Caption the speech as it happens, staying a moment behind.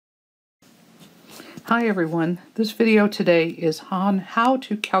Hi everyone, this video today is on how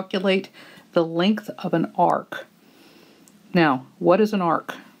to calculate the length of an arc. Now, what is an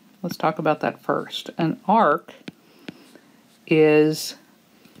arc? Let's talk about that first. An arc is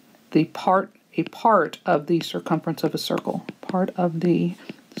a part of the circumference of a circle. Part of the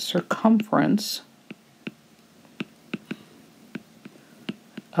circumference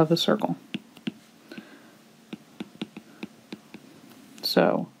of a circle.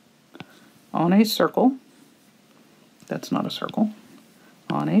 So, on a circle, that's not a circle.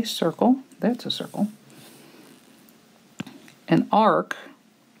 On a circle, that's a circle. An arc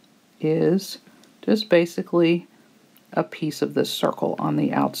is just basically a piece of this circle on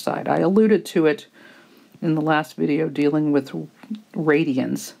the outside. I alluded to it in the last video dealing with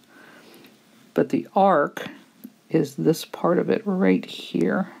radians, but the arc is this part of it right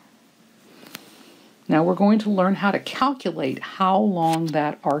here. Now we're going to learn how to calculate how long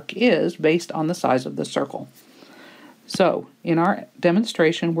that arc is based on the size of the circle. So in our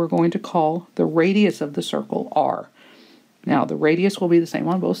demonstration, we're going to call the radius of the circle r. Now the radius will be the same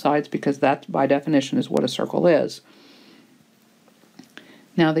on both sides because that by definition is what a circle is.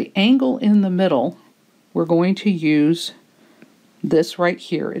 Now the angle in the middle, we're going to use this right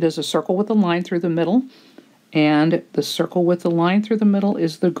here. It is a circle with a line through the middle, and the circle with the line through the middle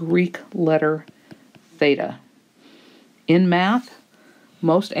is the Greek letter theta. In math,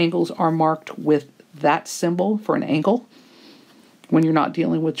 most angles are marked with that symbol for an angle when you're not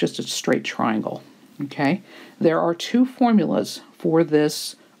dealing with just a straight triangle. Okay? There are two formulas for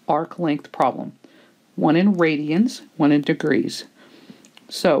this arc length problem. One in radians, one in degrees.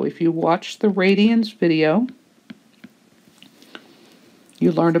 So if you watch the radians video,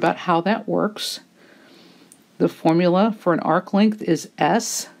 you learned about how that works. The formula for an arc length is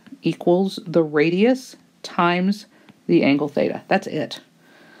S equals the radius times the angle theta. That's it.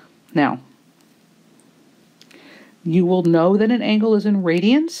 Now, you will know that an angle is in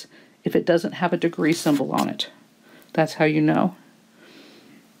radians if it doesn't have a degree symbol on it. That's how you know.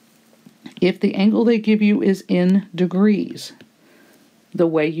 If the angle they give you is in degrees, the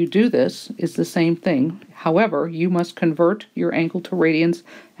way you do this is the same thing. However, you must convert your angle to radians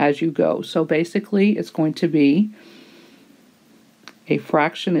as you go. So basically, it's going to be a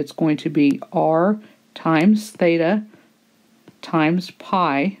fraction. It's going to be r times theta times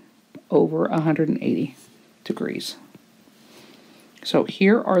pi over 180 degrees. So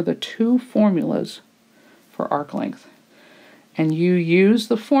here are the two formulas for arc length. And you use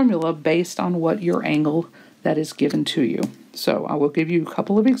the formula based on what your angle that is given to you. So I will give you a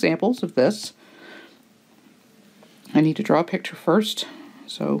couple of examples of this. I need to draw a picture first.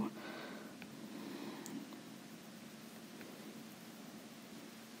 So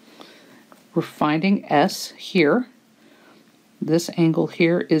we're finding S here. This angle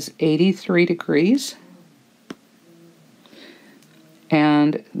here is 83 degrees.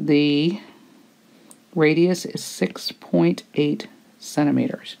 And the radius is 6.8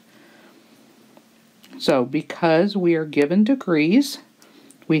 centimeters. So because we are given degrees,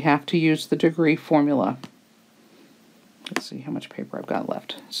 we have to use the degree formula. Let's see how much paper I've got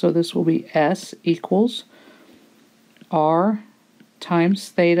left. So this will be S equals r times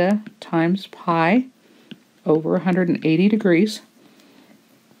theta times pi over 180 degrees.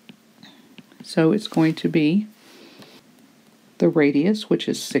 So it's going to be the radius, which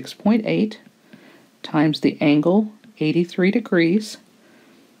is 6.8, times the angle, 83 degrees,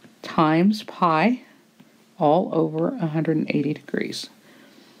 times pi, all over 180 degrees.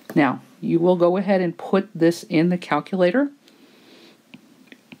 Now, you will go ahead and put this in the calculator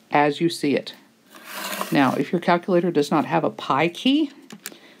as you see it. Now, if your calculator does not have a pi key,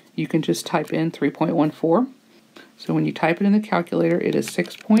 you can just type in 3.14. So when you type it in the calculator, it is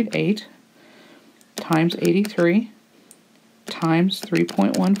 6.8 times 83 times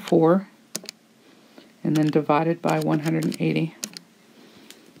 3.14 and then divided by 180.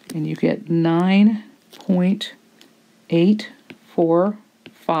 And you get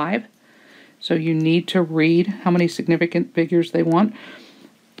 9.845. So you need to read how many significant figures they want.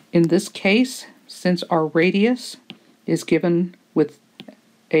 In this case, since our radius is given with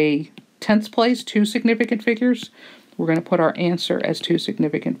a tenths place, 2 significant figures, we're going to put our answer as 2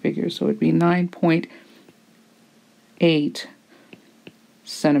 significant figures. So it would be 9.8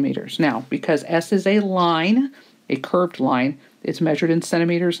 centimeters. Now, because S is a line, a curved line, it's measured in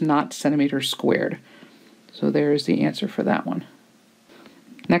centimeters, not centimeters squared. So there is the answer for that one.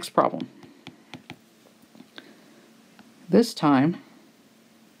 Next problem. This time,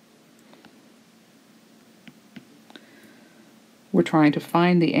 we're trying to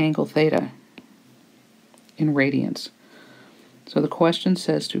find the angle theta in radians. So the question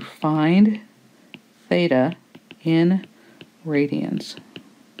says to find theta in radians.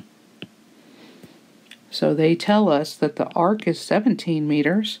 So they tell us that the arc is 17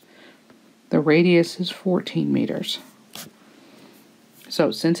 meters, the radius is 14 meters.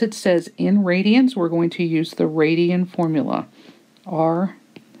 So since it says in radians, we're going to use the radian formula, r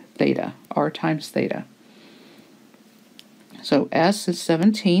theta, r times theta. So S is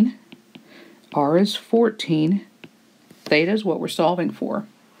 17, r is 14, theta is what we're solving for.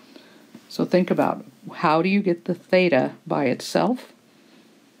 So think about, how do you get the theta by itself?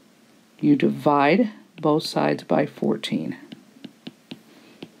 You divide both sides by 14.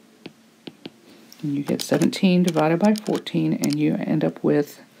 And you get 17 divided by 14, and you end up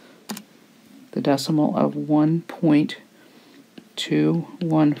with the decimal of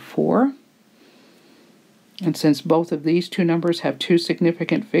 1.214. And since both of these two numbers have two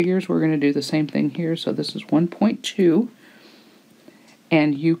significant figures, we're going to do the same thing here. So this is 1.2.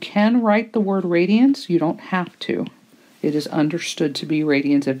 And you can write the word radians. You don't have to. It is understood to be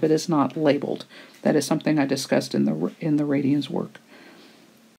radians if it is not labeled. That is something I discussed in the radians work.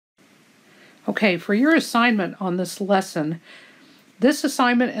 Okay, for your assignment on this lesson, this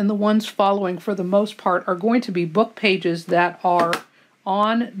assignment and the ones following for the most part are going to be book pages that are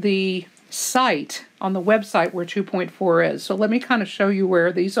on the site, on the website where 2.4 is. So let me kind of show you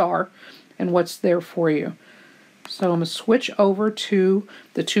where these are and what's there for you. So I'm going to switch over to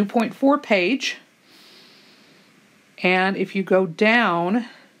the 2.4 page. And if you go down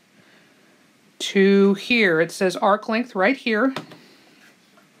to here, it says arc length right here.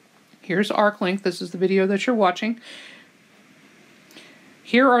 Here's arc length. This is the video that you're watching.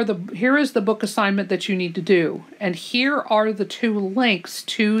 Here is the book assignment that you need to do. And here are the two links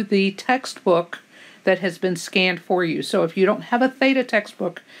to the textbook that has been scanned for you. So if you don't have a theta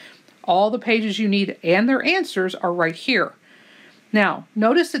textbook, all the pages you need and their answers are right here. Now,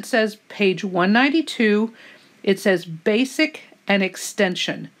 notice it says page 192. It says basic and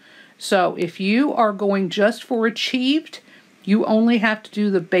extension. So if you are going just for achieved, you only have to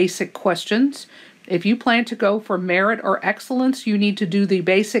do the basic questions. If you plan to go for merit or excellence, you need to do the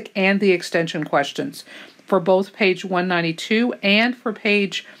basic and the extension questions for both page 192 and for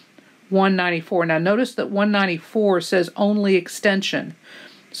page 194. Now notice that 194 says only extension,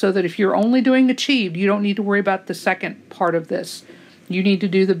 so that if you're only doing achieved, you don't need to worry about the second part of this. You need to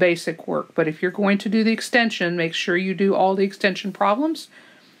do the basic work. But if you're going to do the extension, make sure you do all the extension problems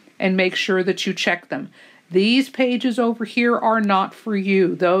and make sure that you check them. These pages over here are not for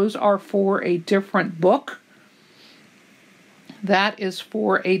you. Those are for a different book. That is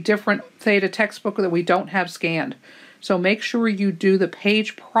for a different theta textbook that we don't have scanned. So make sure you do the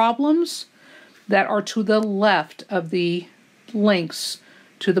page problems that are to the left of the links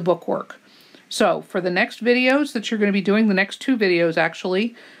to the bookwork. So for the next videos that you're going to be doing, the next two videos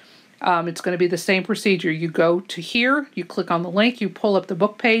actually, it's going to be the same procedure. You go to here, you click on the link, you pull up the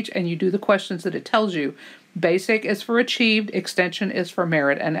book page, and you do the questions that it tells you. Basic is for achieved, extension is for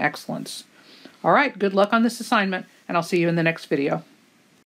merit and excellence. All right, good luck on this assignment, and I'll see you in the next video.